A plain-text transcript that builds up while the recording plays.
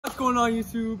going on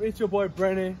YouTube? It's your boy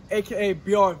Brennan, aka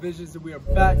BR Visions, and we are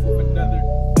back with another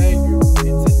banger.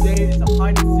 And today is a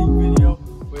hide and seek video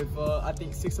with I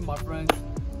think 6 of my friends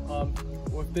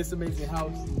with this amazing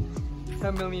house.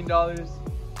 $10 million.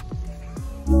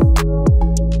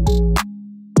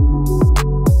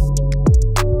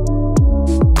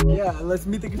 Yeah, let's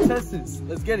meet the contestants.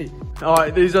 Let's get it. All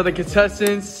right, these are the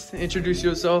contestants. Introduce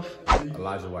yourself.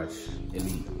 Elijah White,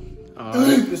 Elite.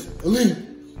 Elite.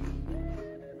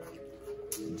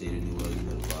 Jaden Newell, you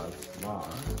know the vibes. Wow.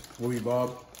 Willie Bob.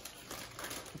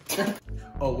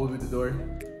 Oh, we'll do the door.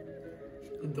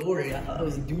 The door, yeah, I thought it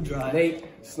was a dewdrop. Nate,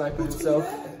 sniping himself.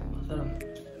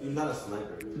 You're not a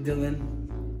sniper. Dylan.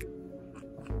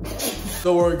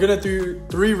 So we're gonna do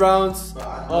 3 rounds.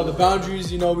 The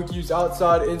boundaries, you know, we can use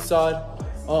outside, inside.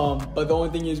 But the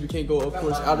only thing is we can't go, of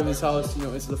course, out of his house, you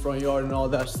know, into the front yard and all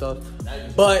that stuff.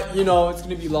 But, you know, it's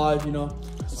gonna be live, you know.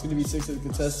 It's gonna be 6 of the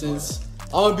contestants.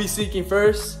 I'm gonna be seeking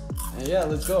first. And yeah,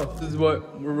 let's go. This is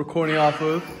what we're recording off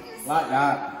of. Like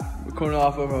that. Recording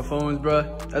off of our phones,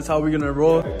 bruh. That's how we're gonna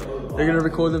roll. They're gonna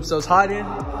record themselves hiding.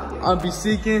 I'm gonna be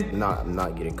seeking. I'm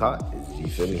not getting caught. You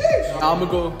feel me? I'm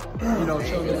gonna go, you know,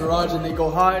 chill in the garage and they go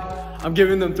hide. I'm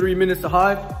giving them 3 minutes to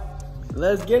hide.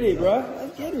 Let's get it, bruh.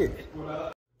 Let's get it.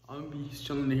 I'm gonna be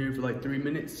chilling in here for like 3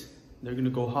 minutes. They're gonna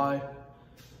go hide.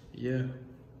 Yeah.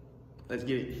 Let's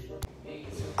get it.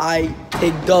 I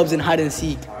take dubs in hide and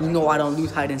seek. You know I don't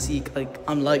lose hide and seek. Like,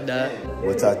 I'm like that.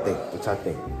 What y'all think? What y'all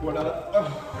think? What up?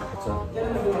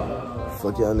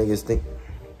 Fuck y'all niggas think?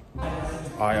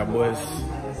 All right, boys.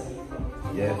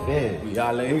 Yeah, fam. We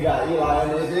got Eli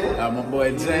in this bit. I'm my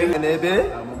boy Jay. In this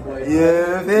bit. Boy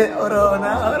Yeah, fam. Hold on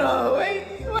now. Hold on. Wait.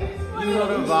 You know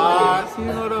the vibes. You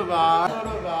know the vibes.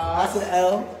 That's an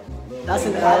L. That's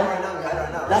an L.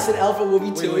 That's an L for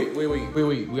Whoopi too.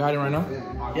 Wait. We hiding right now?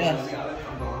 Yeah.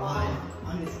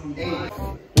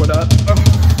 What up?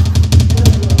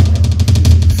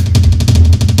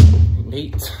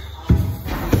 8.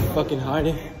 Fucking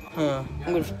hiding. I'm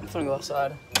gonna go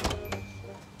outside.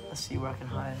 Let's see where I can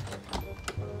hide.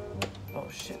 Oh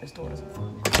shit, this door doesn't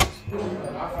fucking close.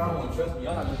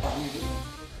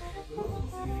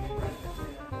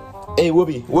 Hey,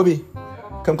 Whoopi.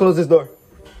 Come close this door.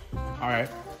 All right.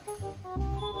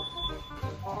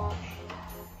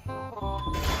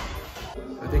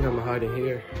 I think I'm hiding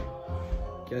here.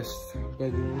 Guest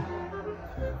bedroom.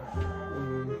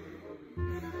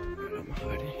 I'm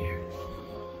hiding here.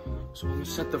 So I'm gonna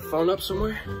set the phone up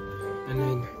somewhere, and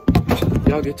then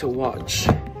y'all get to watch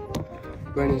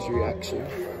Brennan's reaction.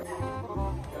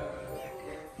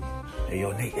 Hey,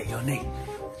 yo, Nate.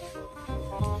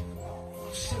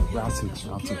 Round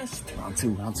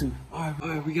two. All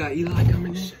right, we got Eli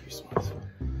coming in.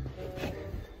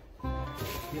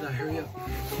 Eli, hurry up.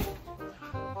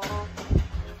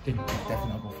 They're definitely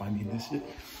not gonna find me in this shit.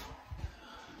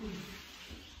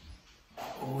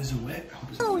 Oh, is it wet?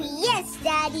 Oh, yes,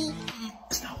 Daddy.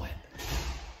 It's not wet.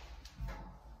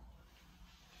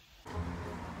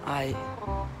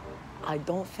 I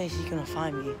don't think she's gonna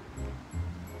find me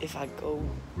if I go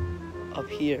up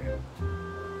here.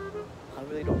 I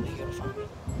really don't think she's gonna find me.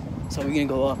 So we're gonna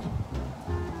go up.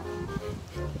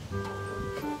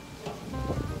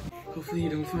 Hopefully you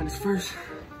don't find us first.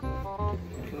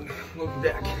 Welcome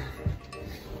back.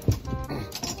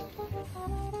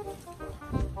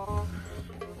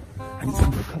 I need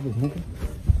some cover, nigga.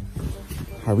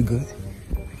 Are we good?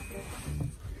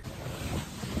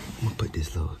 I'm gonna put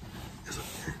this little, it's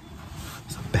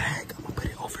a bag. I'm gonna put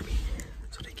it over me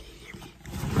so they can't hear me.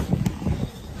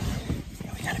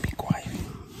 Yeah, we gotta be quiet.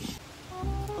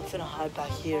 I'm finna hide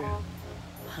back here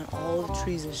behind all the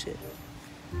trees and shit.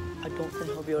 I don't think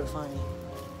he'll be able to find me.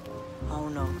 I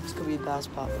don't know. This could be a bad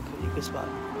spot, but it could be a good spot.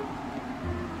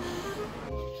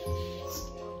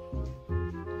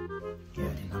 Yeah,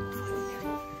 they're not gonna find me yet.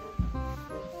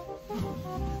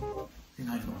 They're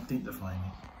not even gonna think to find me.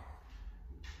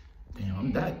 Damn,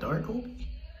 I'm that dark, Kobe?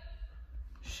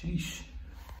 Sheesh.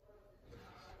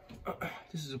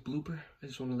 This is a blooper. I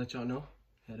just want to let y'all know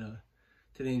that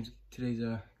today's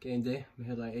game day. We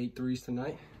had like 8 threes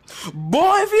tonight.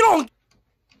 Boy, if you don't...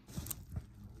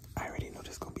 I already know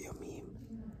this gonna be a meme.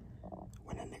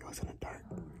 When that nigga was in the dark,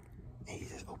 and he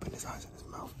just opened his eyes and his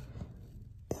mouth,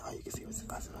 and all you can see was his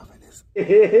eyes and mouth like this.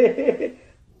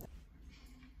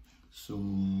 So,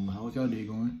 how's y'all day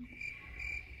going?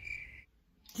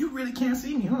 You really can't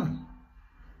see me, huh?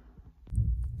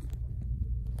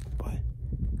 But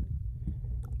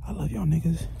I love y'all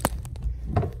niggas.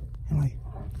 And like,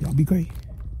 y'all be great.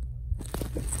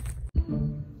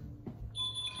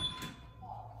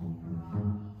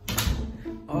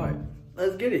 All right,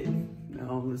 let's get it.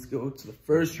 Now let's go to the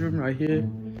first room right here.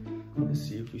 Let's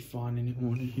see if we find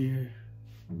anyone in here.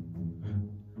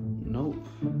 Nope.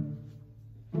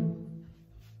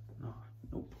 No,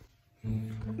 nope.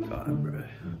 God, bro.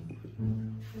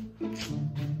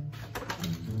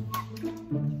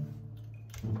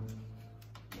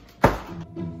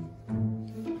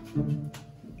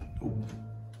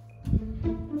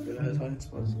 Good ass hiding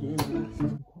spots again,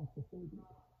 bro.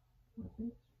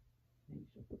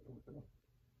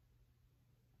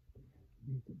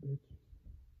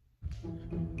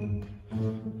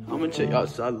 I'm gonna check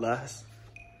outside last,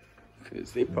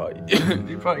 cause they probably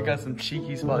they probably got some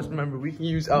cheeky spots. Remember, we can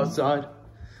use outside.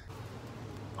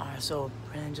 Alright, so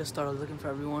Brandon just started looking for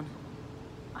everyone.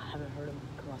 I haven't heard him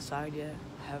come outside yet.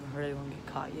 I haven't heard anyone get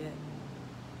caught yet.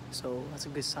 So that's a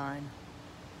good sign.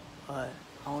 But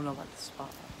I don't know about the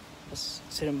spot. Let's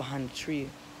sit him behind a tree.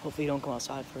 Hopefully he don't come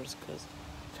outside first, cause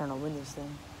I'm trying to win this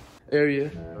thing.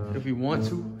 Area if we want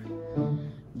to,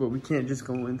 but we can't just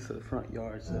go into the front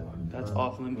yard, so that's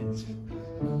off limits.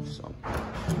 So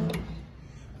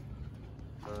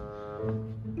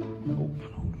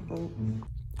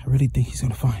I really think he's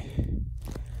gonna find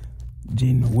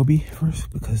Jaden or Whoopi first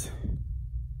because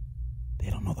they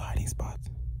don't know the hiding spots.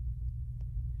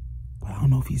 But I don't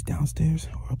know if he's downstairs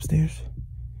or upstairs.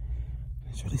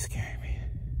 It's really scaring me.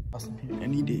 Austin here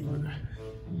any day, bro.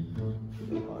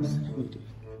 Austin any day.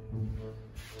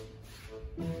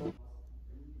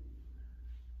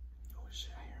 Oh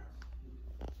shit, I hear him.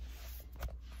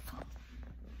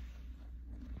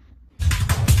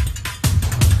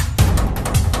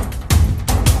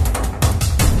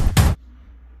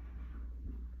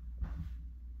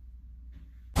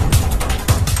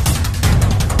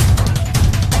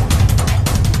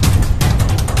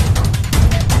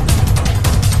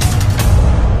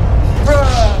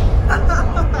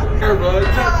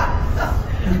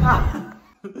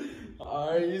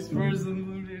 Alright, he's first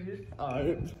looted.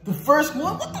 Alright. The first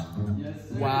one? Yes,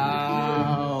 sir.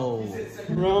 Wow.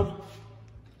 Round.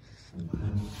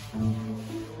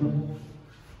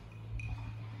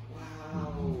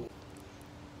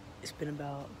 It's been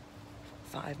about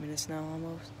 5 minutes now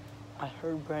almost. I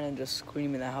heard Brandon just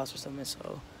scream in the house or something,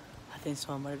 so I think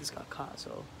someone might have just got caught,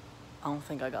 so I don't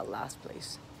think I got last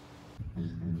place.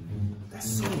 That's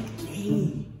so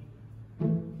gay.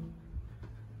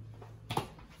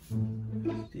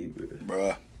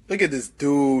 Bruh, look at this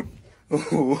dude.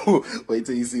 Wait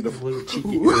till you see the Little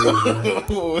cheeky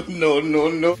area.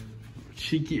 No.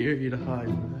 Cheeky area to hide,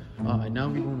 bro. Alright, now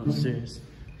we going upstairs.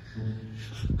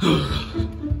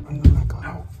 I'm gonna go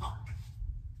out.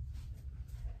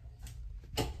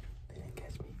 They didn't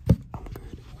catch me. I'm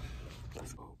good.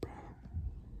 Let's go, bro.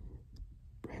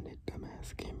 Brandon,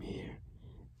 dumbass, came here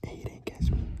and he didn't catch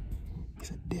me.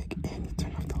 He's a dick and he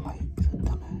turned off the light. He's a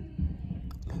dumbass.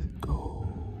 Let's go.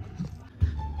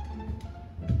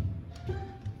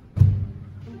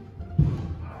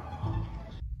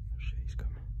 Shit, he's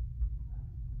coming.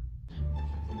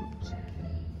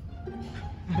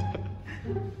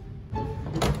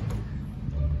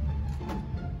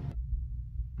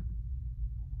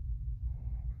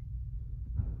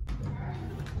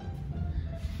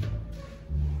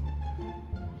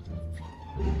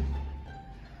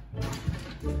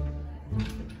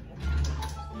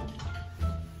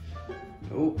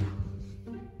 Oh.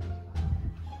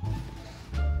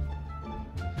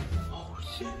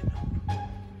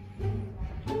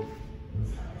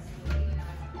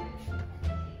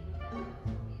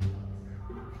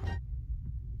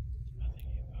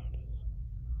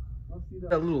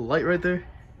 That little light right there.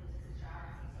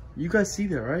 You guys see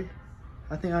that, right?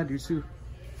 I think I do too.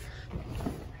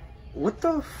 What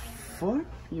the fuck?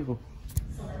 Yo.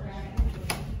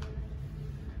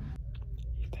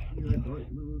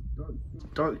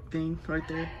 Dark thing right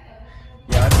there.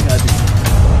 Yeah, I think I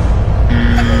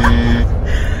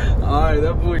do. Alright,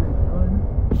 that boy.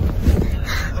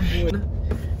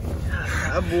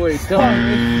 That boy done.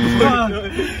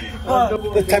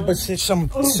 The type of shit I'm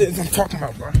talking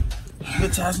about, bro.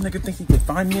 Bitch ass nigga think he can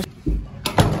find me.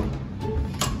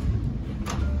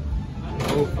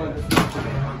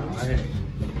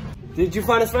 Did you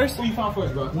find us first? Who you found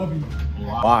first, bro?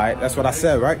 Alright, that's what I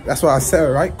said, right? That's what I said,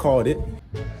 right? Called it.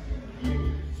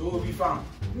 So what we found?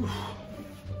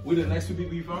 We the next two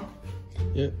people you found?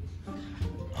 Yep.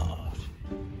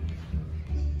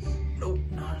 Nope,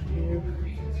 not here.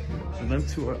 So them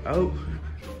two are out.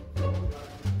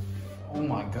 Oh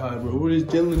my god, bro. What is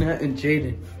Dylan at and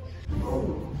Jaden?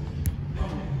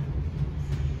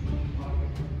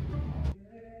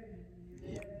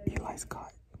 Eli's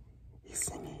caught. He's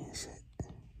singing and shit.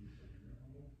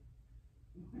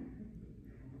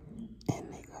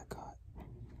 And they got caught.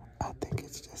 I think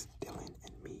it's just Dylan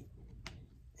and me.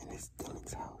 And it's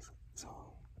Dylan's house, so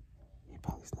he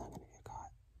probably's not gonna get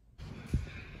caught.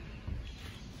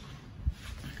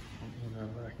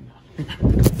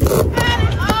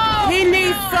 He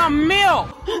needs some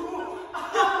milk.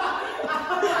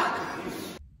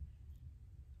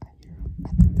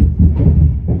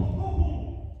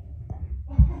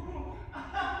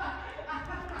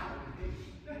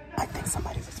 I think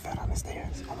somebody just fell down the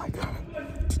stairs. Oh my god.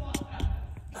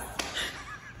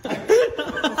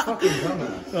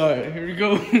 Alright, here we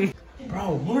go.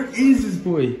 Bro, where is this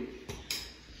boy?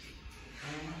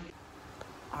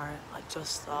 Alright, I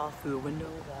just saw through the window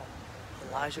that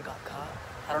Elijah got caught.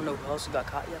 I don't know who else got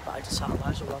caught yet, but I just saw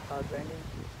Elijah walk out of Brandon.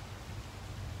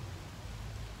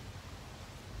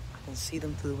 I can see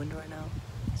them through the window right now,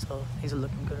 so things are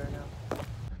looking good right now.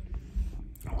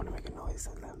 I want to make a noise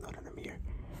and let him know that I'm here.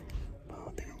 But I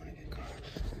don't think I'm gonna get caught.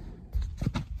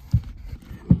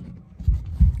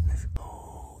 Let's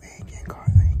go. I ain't getting caught. I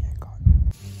ain't getting caught.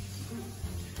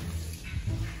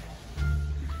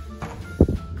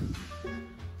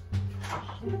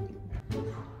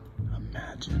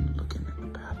 Imagine looking in the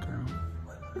bathroom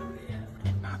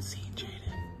and not seeing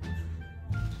Jaden.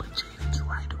 But Jaden's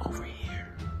right over here.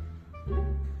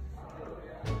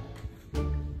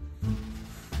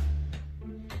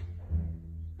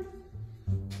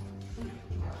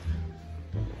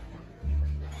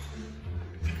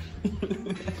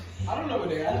 I don't know where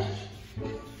they at.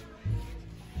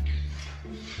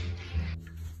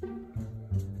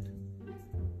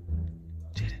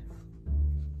 Jaden.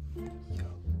 Yo.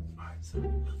 Alright, so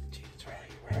look, Jaden's right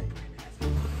here. Where are you?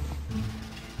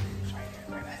 He's right here.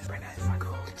 Very nice. Very nice.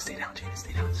 Cool. Stay down, Jaden.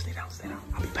 Stay down. Stay down. Stay down.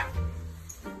 I'll be back.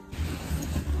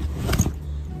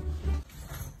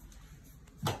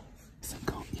 It's a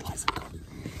goat. Eli's a goat.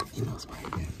 He knows my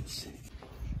name and shit.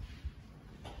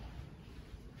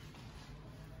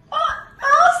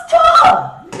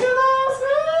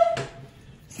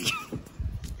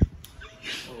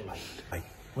 Like,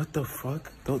 what the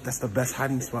fuck? That's the best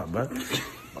hiding spot, bro.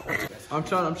 I'm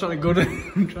trying to go to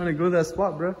I'm trying to go to that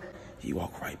spot, bro. He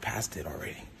walked right past it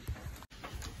already.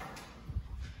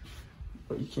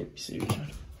 Bro, you can't be serious.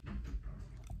 Man.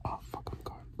 Oh, fuck, I'm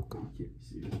caught. I'm caught. You can't be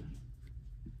serious.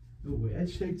 No way. I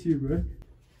checked here, bro.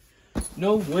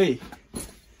 No way.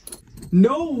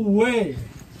 No way.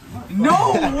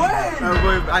 No way.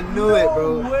 I knew it,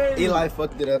 bro. No way. Eli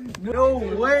fucked it up. No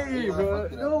way, bro.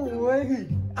 No way.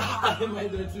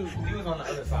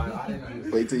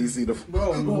 Wait till you see the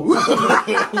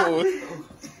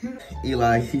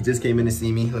Eli, he just came in to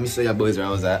see me. Let me show y'all boys where I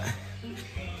was at.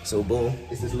 So boom,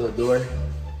 it's this little door.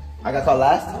 I got caught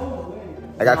last?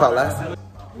 I got caught last?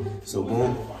 So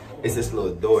boom, it's this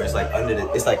little door. It's like under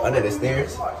the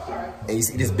stairs. And you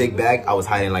see this big bag? I was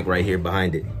hiding like right here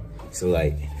behind it. So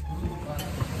like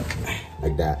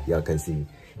that. Y'all couldn't see me.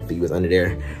 But he was under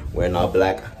there wearing all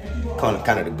black. Kind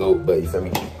of the goat, but you feel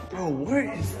me? Bro,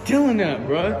 where is Dylan at,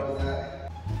 bro?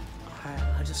 Alright,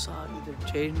 I just saw either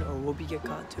Jaden or Whoopi get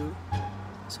caught too.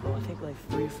 So I think like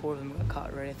 3 or 4 of them got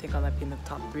caught already. I think I might be in the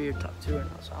top 3 or top 2 right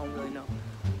now, so I don't really know.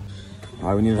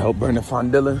 Alright, we need to help Brandon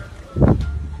find Dylan.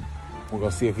 We're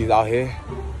gonna see if he's out here.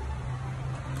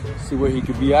 See where he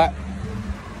could be at.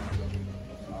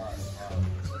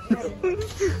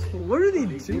 What are they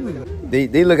doing?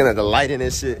 They looking at the light in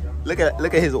this shit. Look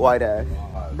at his white ass.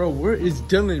 Bro, where is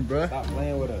Dylan, bro? Stop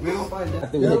playing with us. I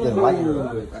think we hit this light.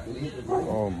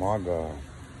 Oh my god.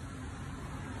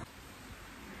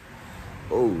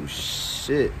 Oh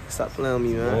shit. Stop playing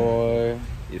with me, man. Boy.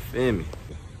 You feel me?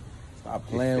 Stop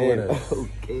playing with us.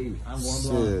 Okay.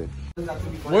 Shit.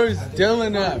 Where's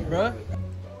Dylan at, bro?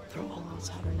 They're all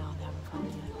outside right now. They haven't found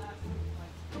me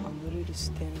yet. I'm literally just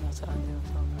standing outside and they haven't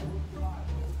found me yet.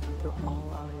 They're all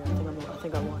out here. I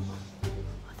think I won.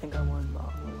 I think I won, but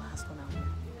I'm the last one out here.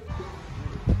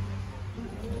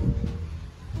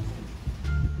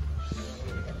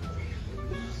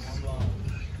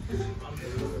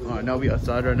 Alright, now we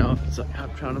outside right now. So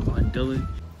I'm trying to find Dylan.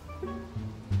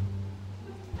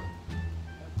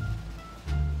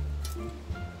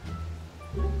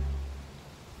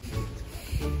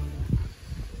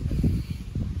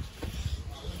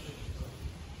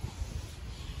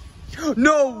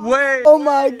 No way! Oh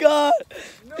my god!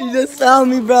 He just found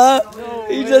me, bro.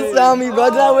 He just found me, bro.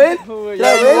 Did I win? Did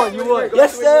I win? You won.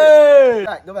 Yes, sir!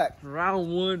 Go back.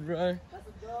 Round 1, bro.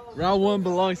 Round 1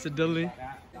 belongs to Dylan.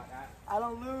 I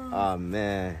don't lose. Oh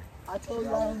man. I told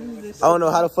you I don't lose this. I don't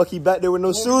know how the fuck he back there with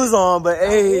no shoes on, but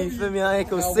hey, you feel me? I ain't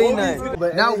gonna say nothing.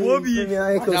 But Now hey, Whoopi. you feel me?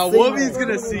 I ain't Now say Whoopi's nothing.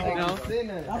 gonna seek now.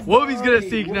 Whoopi's gonna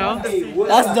seek now.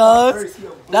 That's Doug's.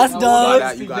 That's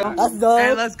Doug's. You got it. That's And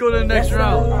Doug's. let's go to the next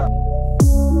round.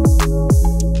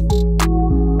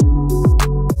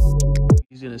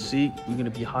 the seat. We're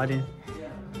gonna be hiding.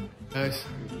 Guys,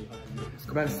 let's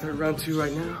go back and start round 2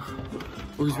 right now.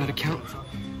 We're just gonna count.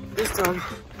 This time,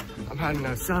 I'm hiding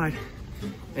outside,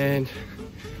 and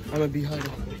I'm gonna be hiding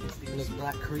in this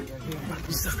black crate right here.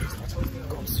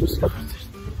 Go upstairs. Go upstairs.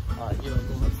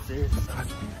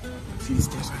 See these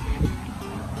stairs right here.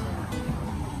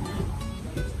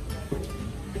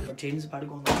 Jaden's about to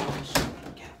go in the wash.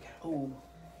 Oh,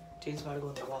 Jaden's about to go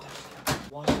in the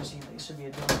wash machine. Like, it should be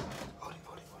a done. Hold it.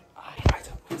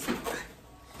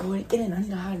 Oh, wait, get in. I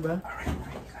need to hide, bro. All right, you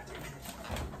got 3 minutes.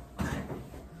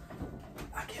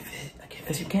 I can fit.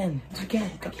 Yes, you can. You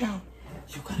can. Come down.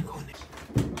 You gotta go in there.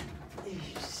 Hey,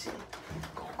 shit.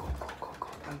 Go.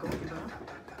 I'm going down.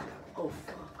 Oh,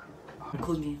 fuck.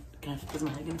 Close me. Can I put my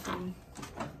head in front of me?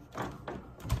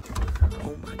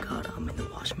 Oh my god, I'm in the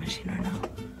washing machine right now.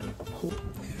 Oh.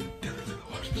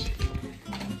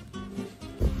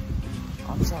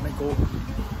 I'm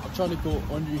trying to go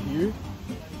under here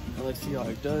and like see how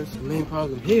it does. The main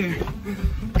problem here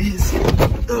is I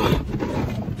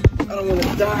don't want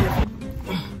to die.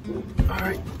 All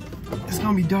right, it's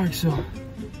gonna be dark, so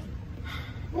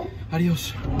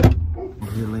adios.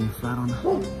 We're here laying flat on the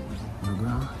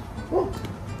ground.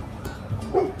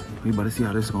 We about to see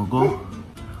how this is gonna go.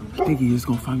 I think he's just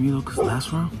gonna find me though, cause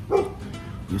last round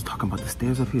we was talking about the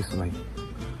stairs up here, so like you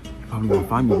probably gonna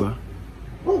find me, bro.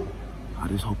 I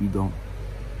just hope you don't.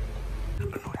 I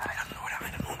don't know where to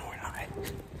hide.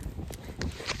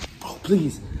 Oh,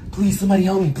 please, somebody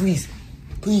help me, please.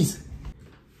 This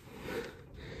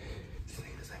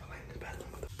thing is like in the bathroom,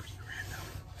 but it's pretty random.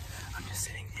 I'm just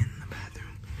sitting in the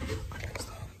bathroom under the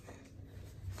stall.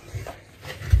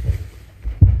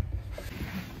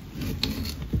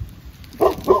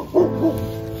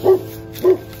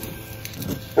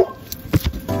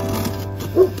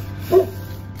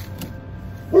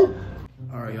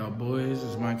 Alright, y'all boys,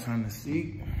 it's my time to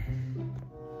seek.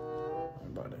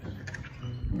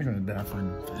 I'm gonna die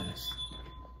find them fast.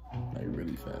 Like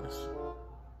really fast.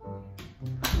 Alright,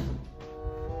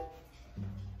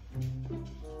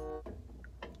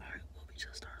 well, we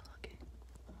just started looking.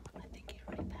 I think he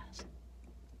already passed.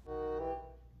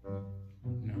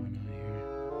 No, not here.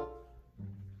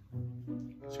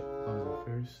 Check closet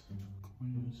first.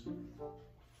 Corners.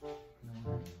 No.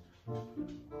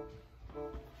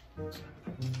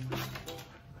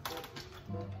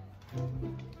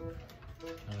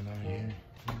 No, not here.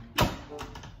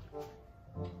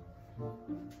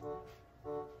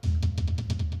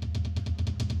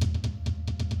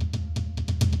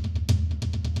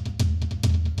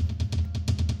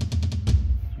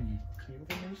 Can you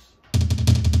open this?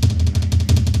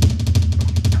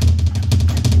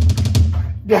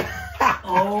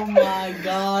 Oh my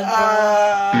god,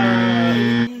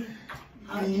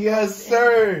 Yes,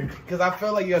 sir. Because I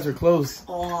felt like you guys were close.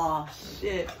 Oh,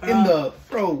 shit. In the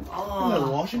Oh. in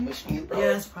the washing machine, bro.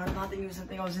 Yes, bro. I didn't even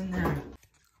think I was in there.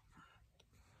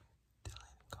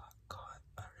 Dylan got caught.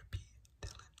 I repeat,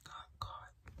 Dylan got caught.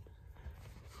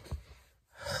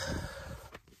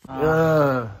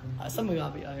 Something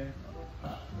gotta be out here.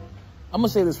 I'm gonna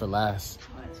say this for last.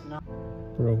 Alright, so now.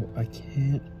 Bro, I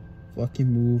can't fucking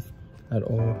move at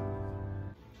all.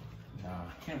 I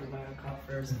can't believe I got caught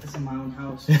first. This is my own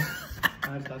house. I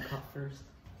just got caught first.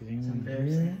 It's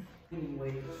embarrassing.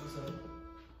 Wait, what's up?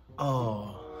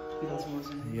 Oh. You thought someone was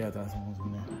in there? Yeah, that's someone's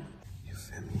in there. You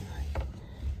feel me? Like,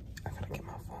 I gotta get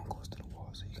my phone close to the wall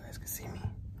so you guys can see me.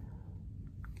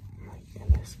 I'm like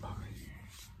in this spot right here.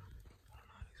 I don't know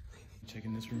how to explain it.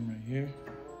 Checking this room right here.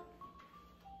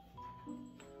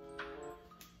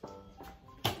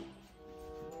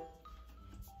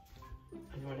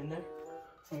 Anyone in there?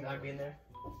 Someone gotta be in there.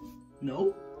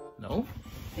 No? No?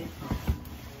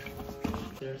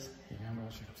 There's. Yeah, I'm gonna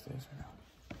check upstairs right now.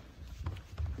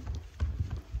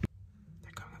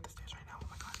 They're coming up the stairs right now. Oh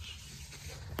my gosh.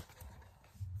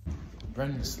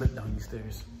 Brendan slipped down these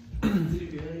stairs.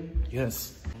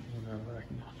 Yes.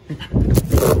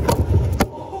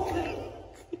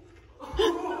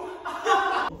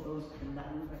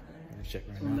 Check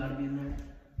right Someone now. gotta be in there.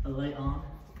 A light on.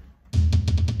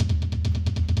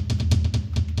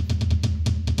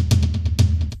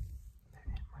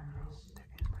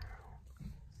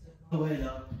 Wait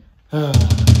up.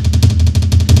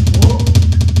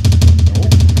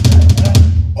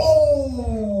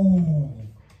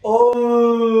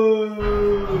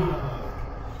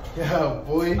 Yeah,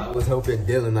 boy. I was helping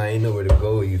Dylan. I ain't know where to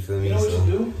go. You feel me? You know what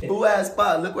you do? Who ass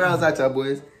spot? Look where I was at, y'all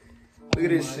boys. Look at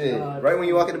this shit. Right when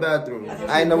you walk in the bathroom.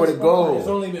 I ain't know where to It's go.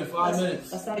 only been 5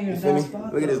 minutes. That's not even a Feel bad me?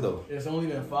 spot. Look at this though. It's only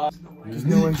been 5. There's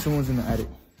no way someone's in the attic.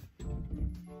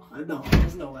 No,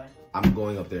 there's no way. I'm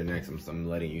going up there next. I'm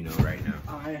letting you know right now.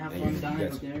 Alright, have fun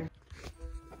dying up there.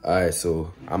 Alright,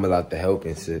 so I'm allowed to help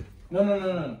and shit.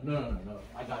 No.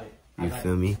 I got it. You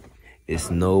feel me? It's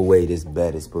no way this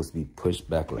bed is supposed to be pushed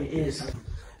back like this.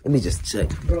 Let me just check.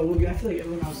 Bro, I feel like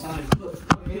everyone outside.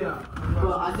 Yeah.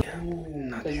 Bro, I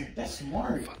think that's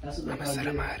smart. That's what I'm set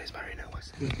up my head is right now.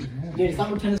 What's that? Yeah, stop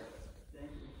pretending.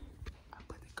 I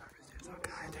put the garbage there, so I'll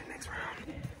get there next round.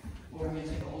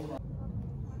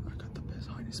 I got the best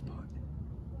hiding spot.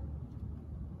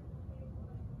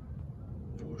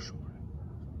 For sure.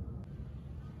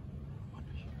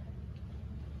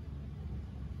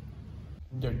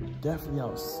 They're definitely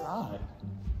outside.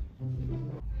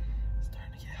 It's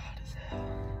starting to get hot as hell.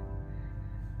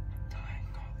 I'm dying.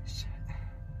 Holy shit.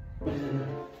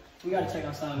 We gotta check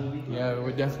outside, will we? Yeah,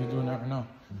 we're definitely doing that right now.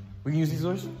 We can use these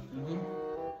doors?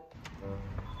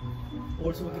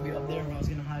 Or someone could be up there where I was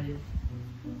gonna hide it.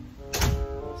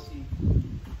 Let's see.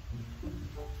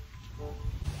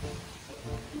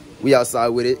 We outside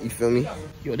with it, you feel me?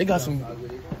 Yo, they got some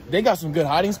good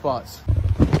hiding spots.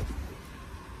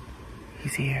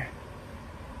 He's here.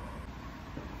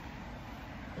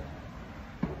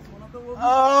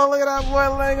 Oh, look at that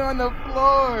boy laying on the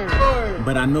floor.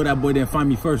 But I know that boy didn't find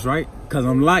me first, right? Cause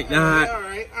I'm like that.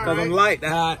 Cause I'm like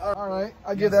that. All right,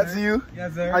 I give that to you.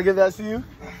 Yes, sir. I give that to you.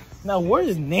 Now where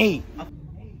is Nate?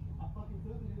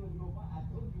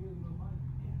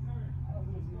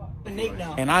 Nate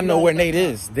now. And I know where Nate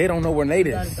is. They don't know where Nate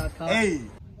is. Hey.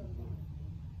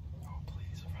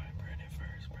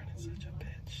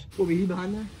 What, were you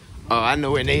behind there? Oh, I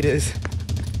know where Nate is.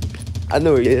 I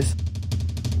know where he is.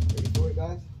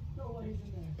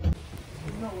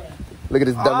 Look at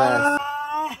this dumbass.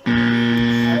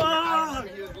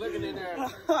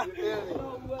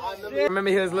 I remember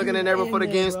he was looking in there before the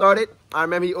game started. I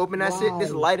remember he opened that shit.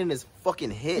 This light in his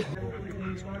fucking head.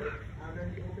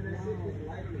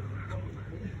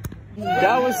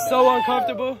 That was so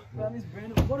uncomfortable.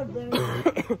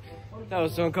 That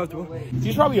was so uncomfortable.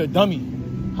 He's probably a dummy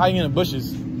hiding in the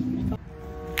bushes.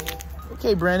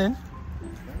 Okay, Brandon.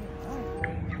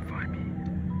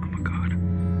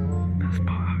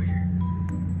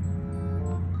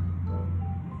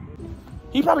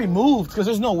 He probably moved because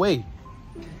there's no way.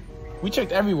 We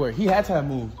checked everywhere. He had to have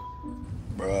moved.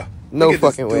 Bruh. No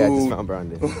fucking way I just found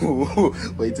Brandon.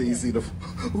 Wait till you see the...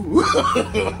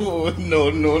 No.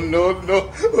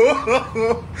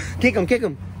 Kick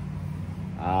him.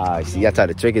 Ah, see, I tried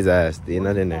to trick his ass. They're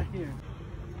not in there.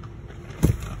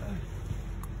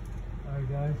 Alright,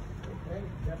 guys.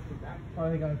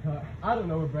 Finally got caught. I don't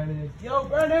know where Brandon is. Yo,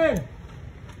 Brandon!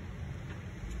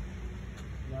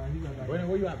 Brandon,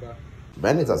 where you at, bro?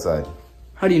 Brandon's outside.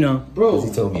 How do you know? Because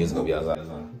he told me he was going to be outside.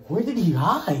 Where did he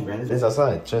hide? Brandon's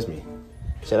outside, trust me.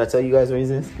 Should I tell you guys where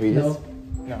he's in?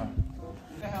 No.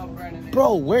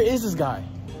 Bro, where is this guy?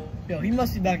 Yo, he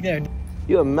must be back there.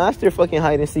 You a master fucking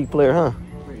hide and seek player, huh?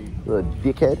 Little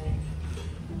dickhead.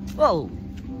 Bro.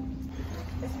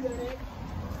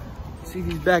 See if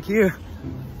he's back here.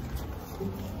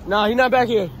 Nah, he's not back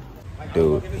here.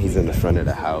 Dude, he's in the front of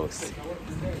the house.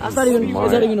 That's not even,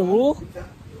 is that even a rule?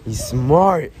 He's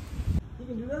smart. He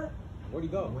can do that? Where'd he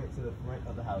go? Went to the front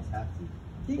of the house, have to.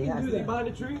 He can do that. Behind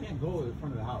the tree? He can't go in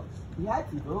front of the house. He had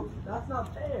to, bro. That's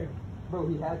not fair. Bro,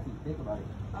 he had to. Think about it.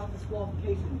 That's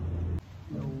disqualification.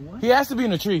 He has to be in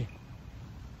the tree.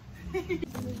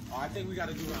 Oh, I think we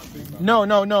gotta do round 3, bro. No.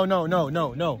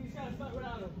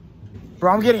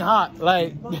 Bro, I'm getting hot.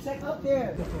 Like, Check up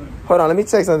there. Hold on, let me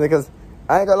check something, because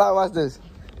I ain't gonna lie, watch this.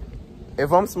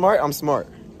 If I'm smart, I'm smart,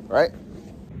 right?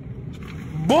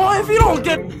 boy, if you don't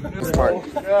get... I'm smart.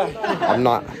 I'm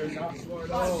not.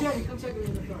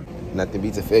 Nothing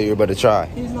beats a failure but a try.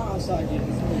 He's not outside yet.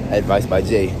 Advice by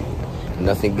Jay.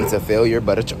 Nothing beats a failure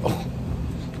but a try. Oh.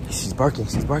 She's barking.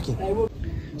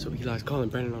 So Eli's calling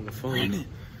Brandon on the phone. Brandon.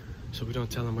 So we don't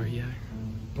tell him where he at.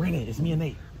 Brandon, it's me and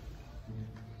Nate.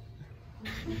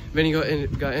 Then he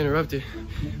got interrupted.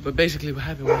 But basically what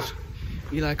happened was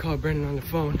Eli called Brandon on the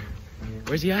phone.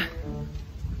 Where's he at?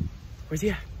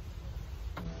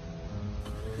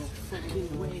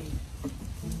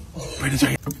 Brandon's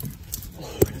right here.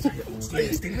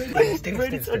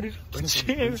 Brandon's under the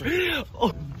chair.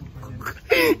 Oh.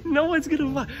 No one's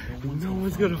gonna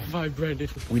find Brandon.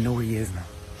 We know where he is now.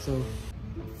 So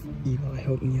Eli,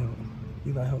 help me out.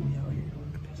 Here.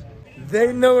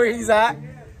 They know where he's at.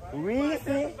 We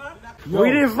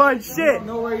didn't find shit.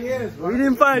 Know where he is, We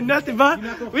didn't find nothing, bro.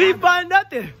 We didn't find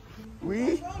nothing.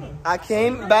 I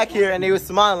came back here and they was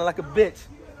smiling like a bitch.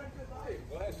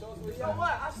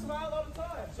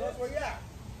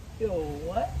 Yo,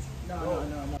 what? No.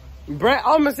 Brent,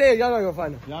 I'm gonna say it. Y'all not gonna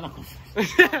find him. Y'all not gonna find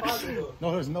him.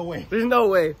 No, there's no way. There's no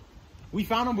way. We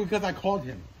found him because I called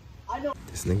him.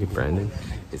 This nigga Brandon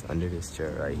is under this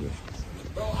chair right here.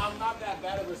 Bro, I'm not that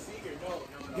bad of a seeker.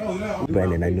 No.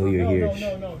 Brandon, I know you're here.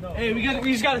 No. Hey,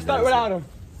 we just gotta start without him.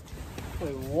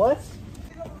 Wait, what?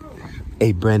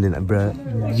 Hey, Brandon, bro,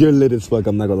 you're lit as fuck.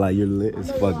 I'm not gonna lie, you're lit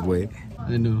as fuck, boy.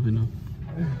 I know.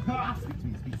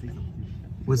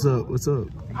 What's up?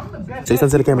 Say something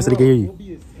to the camera so they can hear you.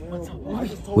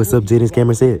 What's up, Jaden's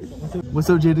camera? Say it. What's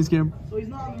up, Jaden's camera? So he's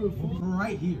not on the roof.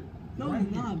 Right here. No,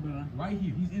 he's not, bro. Right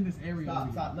here. He's in this area.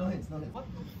 Stop. No hits.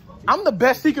 I'm the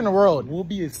best seeker in the world.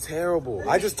 Whoopi is terrible.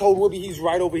 I just told Whoopi he's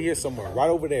right over here somewhere. Right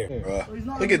over there.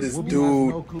 Look at this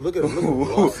dude. Look at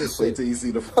him. Wait till you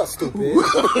see the Stupid.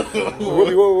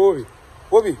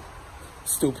 Whoopi.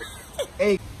 Stupid.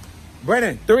 Hey.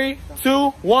 Brandon, 3, 2,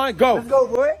 1, go. Let's go,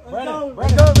 boy. Brandon.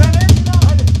 Let's go, Brandon.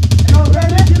 Go,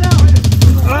 Brandon. Get out.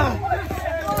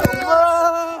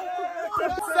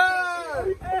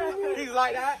 He's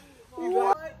like that.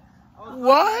 What?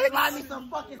 Slide me some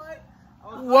fucking.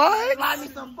 What? Slide me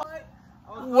some fucking.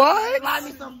 What? Slide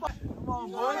me some fucking. Come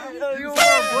on, boy.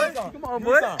 Come on,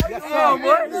 boy.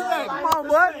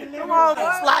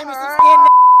 Slide me some skin.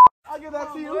 I'll give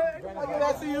that to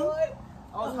you.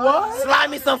 What? Slide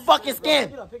me some fucking skin.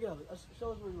 Pick it up.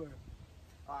 Show us where you were.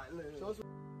 All right, show us.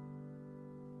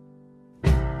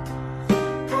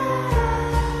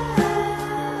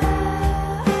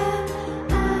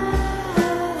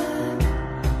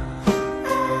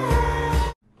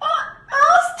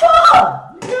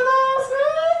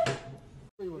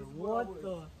 What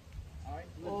the?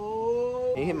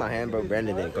 He hit my hand, bro.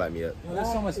 Brandon didn't clap me up. There's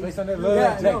so much space on there.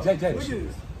 Look, Jake.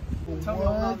 Tell me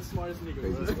I'm not the smartest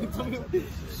nigga.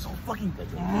 So fucking good.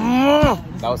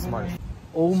 That was smart.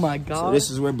 Oh my god. So this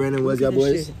is where Brandon was, y'all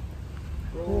boys.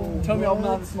 Tell me I'm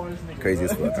not the smartest nigga. Crazy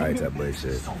as fuck. All right, y'all boys.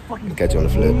 Shit. Catch you on the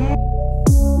flip.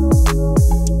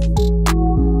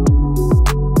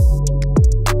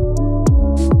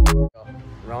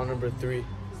 Round number 3.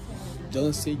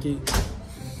 Dylan Seeking.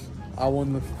 I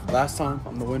won the last time.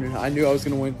 I'm the winner. I knew I was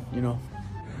gonna win, you know.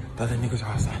 The other niggas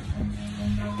are outside.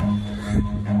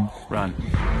 Run.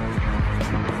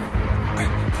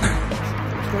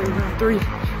 Starting round 3.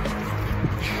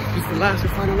 It's the last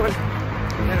and final one. We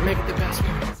gotta make it the best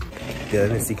one.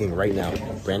 Dylan is seeking right now.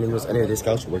 Brandon was under this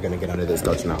couch. We're gonna get under this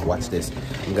couch now. Watch this.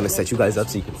 I'm gonna set you guys up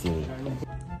so you can see me.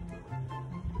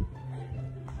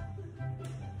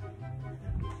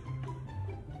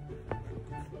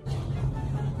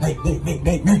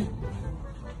 Nate.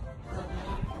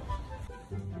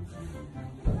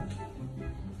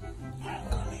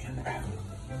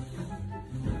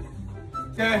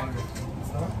 Okay.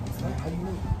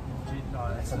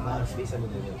 That's a lot of space under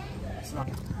there.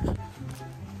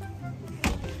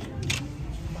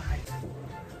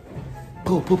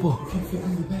 Pull.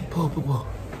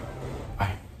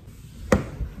 Alright.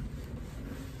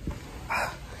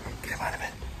 Get him out of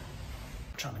bed. I'm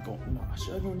trying to go.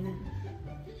 Should I go in here?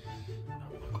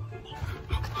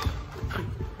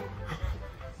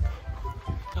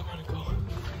 I wanna go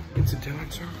into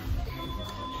Dylan's room.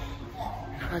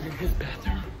 Hide in his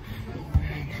bathroom.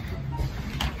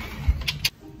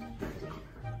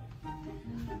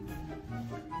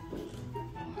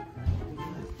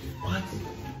 What?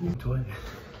 Toilet.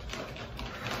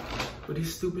 With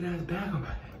this stupid ass bag on my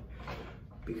head.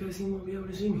 Because he won't be able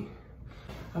to see me.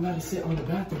 I'm about to sit on the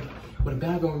bathroom with a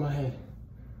bag over my head.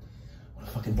 What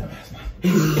a fucking dumbass, man.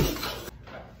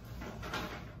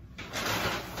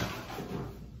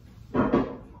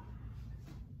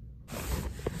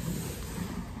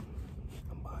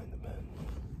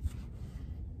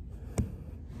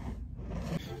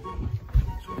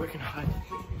 We're gonna hide in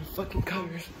the fucking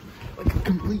covers like a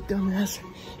complete dumbass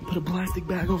and put a plastic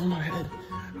bag over my head.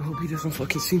 I hope he doesn't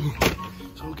fucking see me.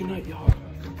 So good night, y'all.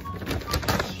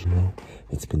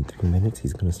 It's been 3 minutes.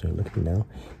 He's gonna start looking now.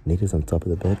 Nate is on top of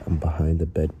the bed. I'm behind the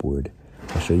bedboard.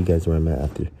 I'll show you guys where I'm at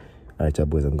after. All right, y'all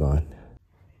boys, I'm gone.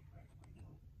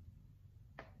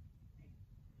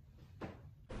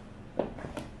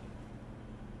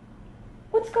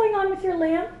 What's going on with your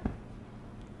lamp?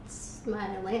 It's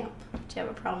my lamp. Do you have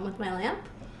a problem with my lamp?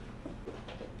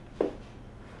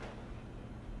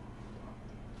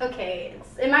 Okay,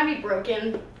 it might be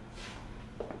broken.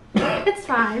 It's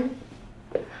fine.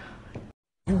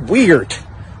 You weird,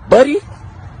 buddy.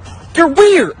 You're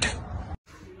weird. Trust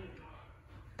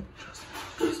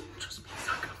me. He's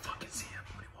not gonna fucking see him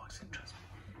when he walks in. Trust me.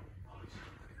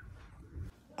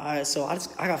 Alright, so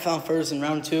I got found first in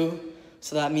round 2.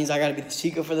 So that means I gotta be the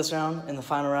seeker for this round. In the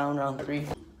final round, round 3.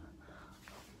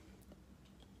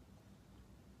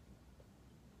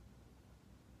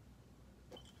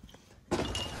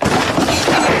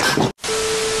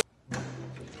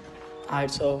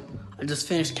 Alright, so I just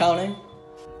finished counting.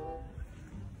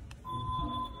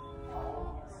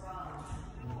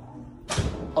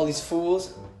 All these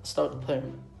fools, start the player.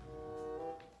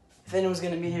 If anyone's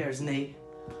gonna be here, it's Nate.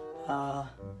 No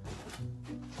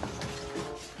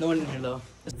one in here though.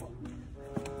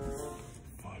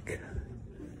 Fuck.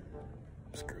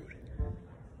 I'm screwed.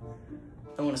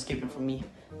 No one escaping from me.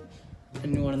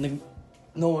 Anyone in the...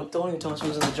 No one, don't even tell me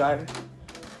someone's in the dryer.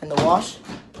 In the wash?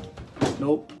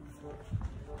 Nope.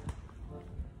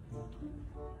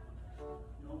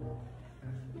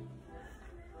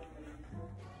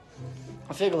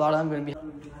 I feel like a lot of them are gonna be...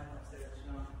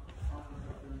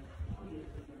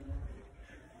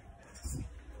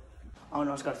 I don't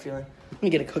know, I just got a feeling. Let me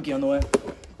get a cookie on the way.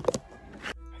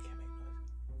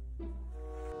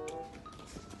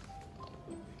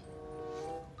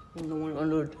 No one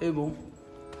under the table.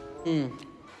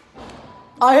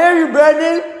 I hear you,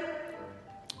 Brandon!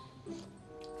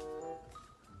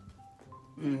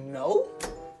 No.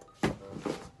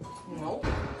 No.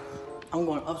 I'm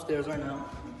going upstairs right now.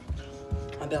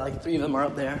 I bet like 3 of them are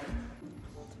up there.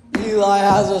 Eli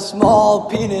has a small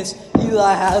penis.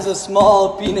 Eli has a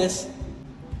small penis.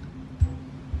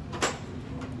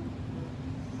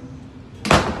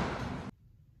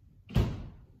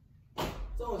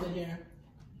 Someone's in here.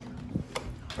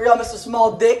 Hurry up, Mr.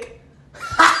 Small Dick.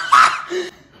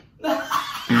 Bro,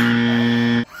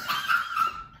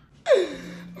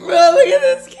 look at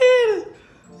this kid.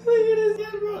 Look at this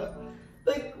kid, bro.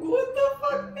 Like, what the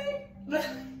fuck, man?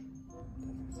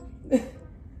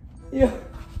 Yo.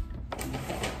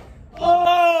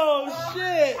 Oh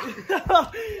shit!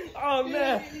 Oh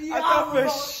man, I thought for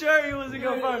sure he wasn't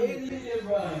gonna find me. Idiot,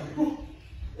 bro.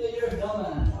 You're a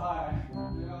dumbass. Alright. No, I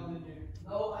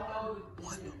know.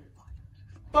 What the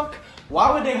Fuck!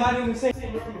 Why would they hide in the same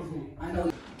room as me? I know.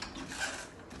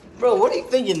 Bro, what are you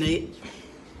thinking, Nate?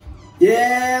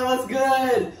 Yeah, what's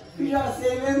good? You trying to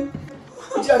save him?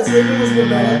 You trying to save him? What's good,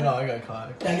 bro? No, I got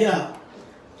caught. Yeah, get out.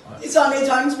 You saw Nate's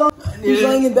hiding spot? He's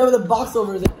laying in bed with a box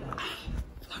over his head.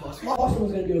 My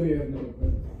washroom's gonna be over here.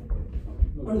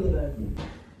 Under the bed.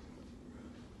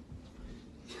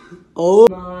 Oh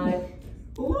my.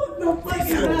 What the fuck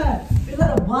is that? Is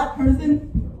that a black person?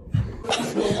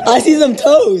 I see some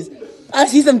toes. I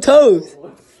see some toes.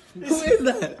 Who is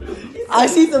that? I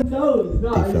see some toes. They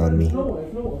found me.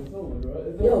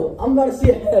 Yo, I'm about to see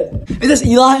a head. Is this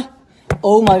Eli?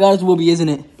 Oh my god, it's Whoopi, isn't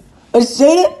it? It's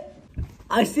Jaden?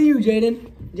 I see you, Jaden.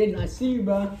 Jaden, I see you,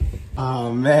 bro.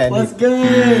 Oh man. What's good?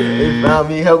 They found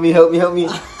me. Help me, help me, help me.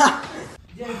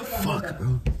 Fuck,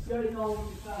 bro.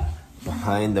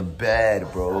 Behind the bed,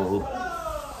 bro.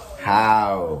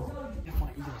 How?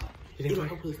 Eli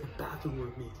was in the bathroom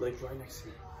with me, like right next to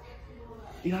me.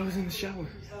 Eli was in the shower.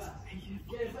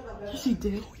 Yes, he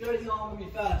did.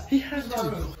 He has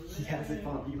to. He hasn't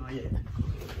found Eli yet.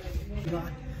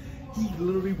 Eli, he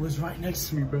literally was right next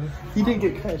to me, bro. He didn't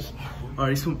get catch.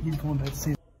 Alright, so he's going back to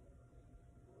see.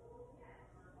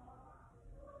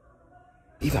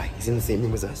 Eli, he's in the same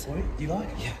room as us. What? Eli?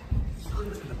 Yeah.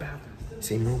 Eli's in the bathroom.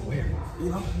 Same room? Where?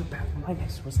 Eli was in the bathroom right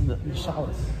next to us in the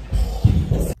shower. He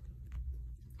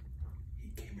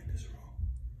came in this room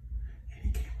and he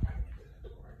came right into the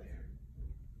door right there.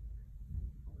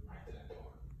 Right to that door.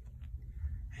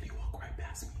 And he walked right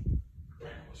past me.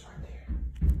 Brandon was right there.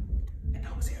 And I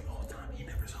was here the whole time. He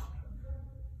never saw me.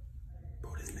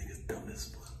 Bro, this nigga's dumb as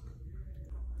fuck.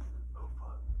 Oh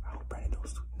fuck. I hope Brandon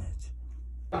knows to snitch.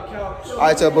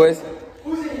 Alright, so boys.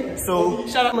 So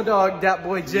Shout out my dog, that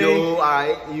boy Jay. yo,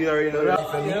 alright, you already know that. You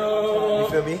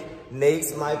feel me? You feel me?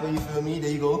 Nate's Michael, you feel me?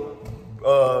 There you go.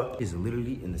 He's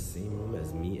literally in the same room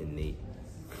as me and Nate.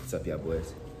 What's up, y'all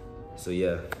boys? So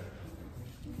yeah,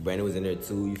 Brandon was in there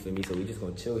too. You feel me? So we just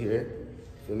gonna chill here.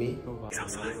 You feel me? He's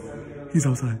outside. He's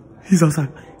outside. He's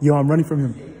outside. Yo, I'm running from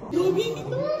him. I'm running from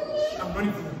him. I'm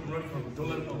running from him. Don't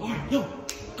let him go. Alright, yo,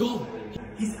 go.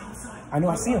 He's outside. I know.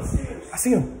 I see him. I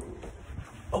see him.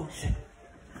 Oh shit.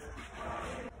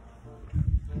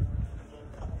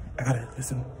 I gotta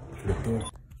listen to the door.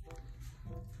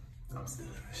 I'm still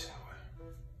in the shower.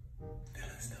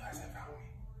 Dylan still hasn't found me.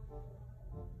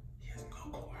 He has no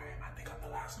clue where I am. I think I'm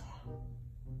the last one.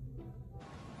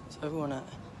 So everyone at...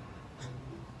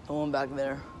 No one back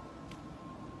there.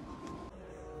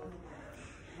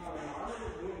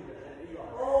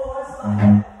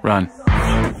 Run.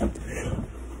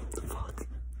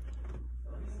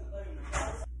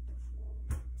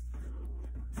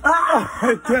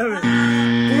 Ah! Damn it!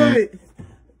 Damn it!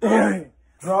 Damn it!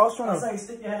 Bro, I was trying to. Like,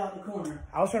 stick your head out the corner.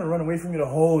 I was trying to run away from you the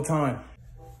whole time.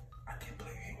 I can't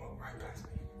believe he walked right past me.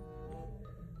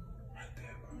 Right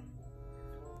there, bro.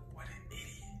 What an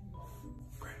idiot.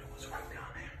 Brandon was right down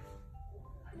there.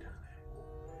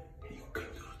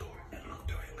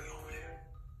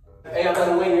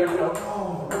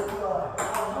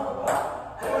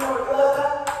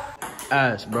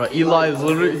 pass, bro. Eli was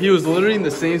literally in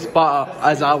the same spot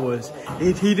as I was.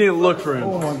 He didn't look for him.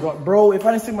 Oh my god, bro! If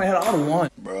I didn't stick my head, I would have won.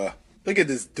 Bruh, look at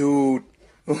this dude.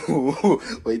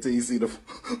 Wait till you see the.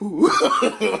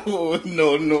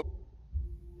 No.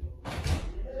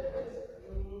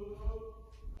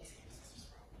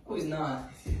 Oh, he's not.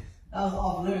 That was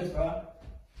off limits, bro.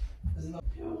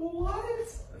 What?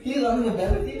 He's under the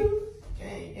bed with you?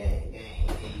 Gang.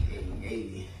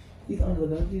 He's under the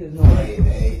bed with you? There's no way.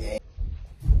 Hey.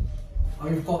 Are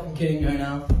you fucking kidding me right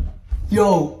now?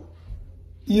 Yo!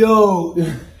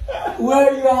 Where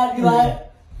are you at, Eli?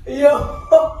 Yo!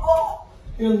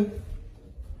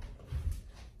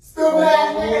 Stupid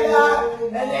ass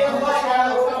nigga, that nigga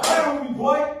white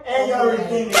boy, and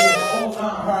everything nigga the whole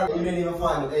time. You didn't even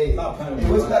find it. Hey,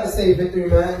 what you got to say, Victory,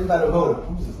 man? You better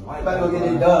go. You better go get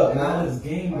it dub, man. It's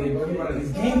game, baby.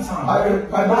 It's game time.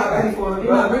 I'm not ready for it,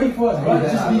 You're not ready for us, bro.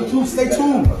 Just be tuned. Stay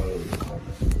tuned.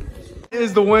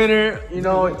 Is the winner. You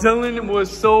know, Dylan was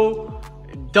so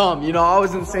dumb. You know, I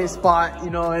was in the same spot, you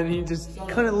know, and he just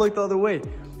couldn't look the other way.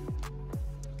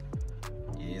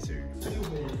 Yes, sir.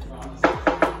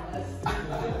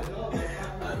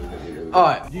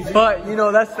 Alright, but you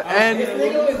know, that's the end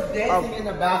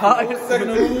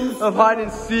of hide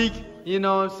and seek. You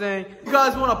know what I'm saying? If you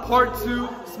guys want a part 2,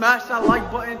 smash that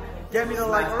like button. Get me to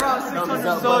like around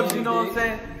 600 subs, you know what I'm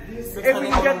saying? If we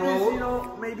can get this, you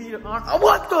know, maybe on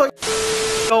what the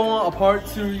go on a part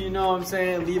 2, you know what I'm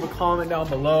saying? Leave a comment down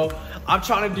below. I'm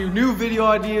trying to do new video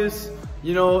ideas.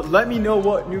 You know, let me know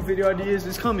what new video ideas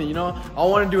is coming, you know? I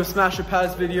want to do a smash or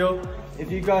pass video.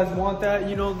 If you guys want that,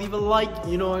 you know, leave a like,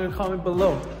 you know, in a comment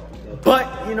below. But,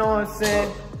 you know what I'm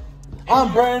saying?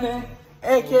 I'm Brandon,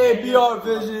 aka BR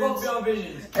Visions.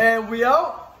 And we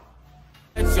out.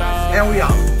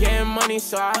 Getting money,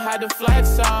 so I had to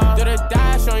flex off. Do the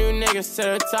dash on you niggas to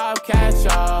the top, catch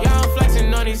off. Yeah, I'm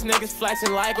flexing on these niggas,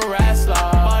 flexing like a wrestler.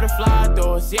 Butterfly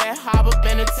doors, yeah, hop up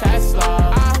in a Tesla.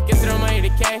 I get to the money, the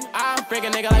cake. I break a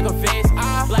nigga like a face.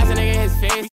 I blast a nigga in his face.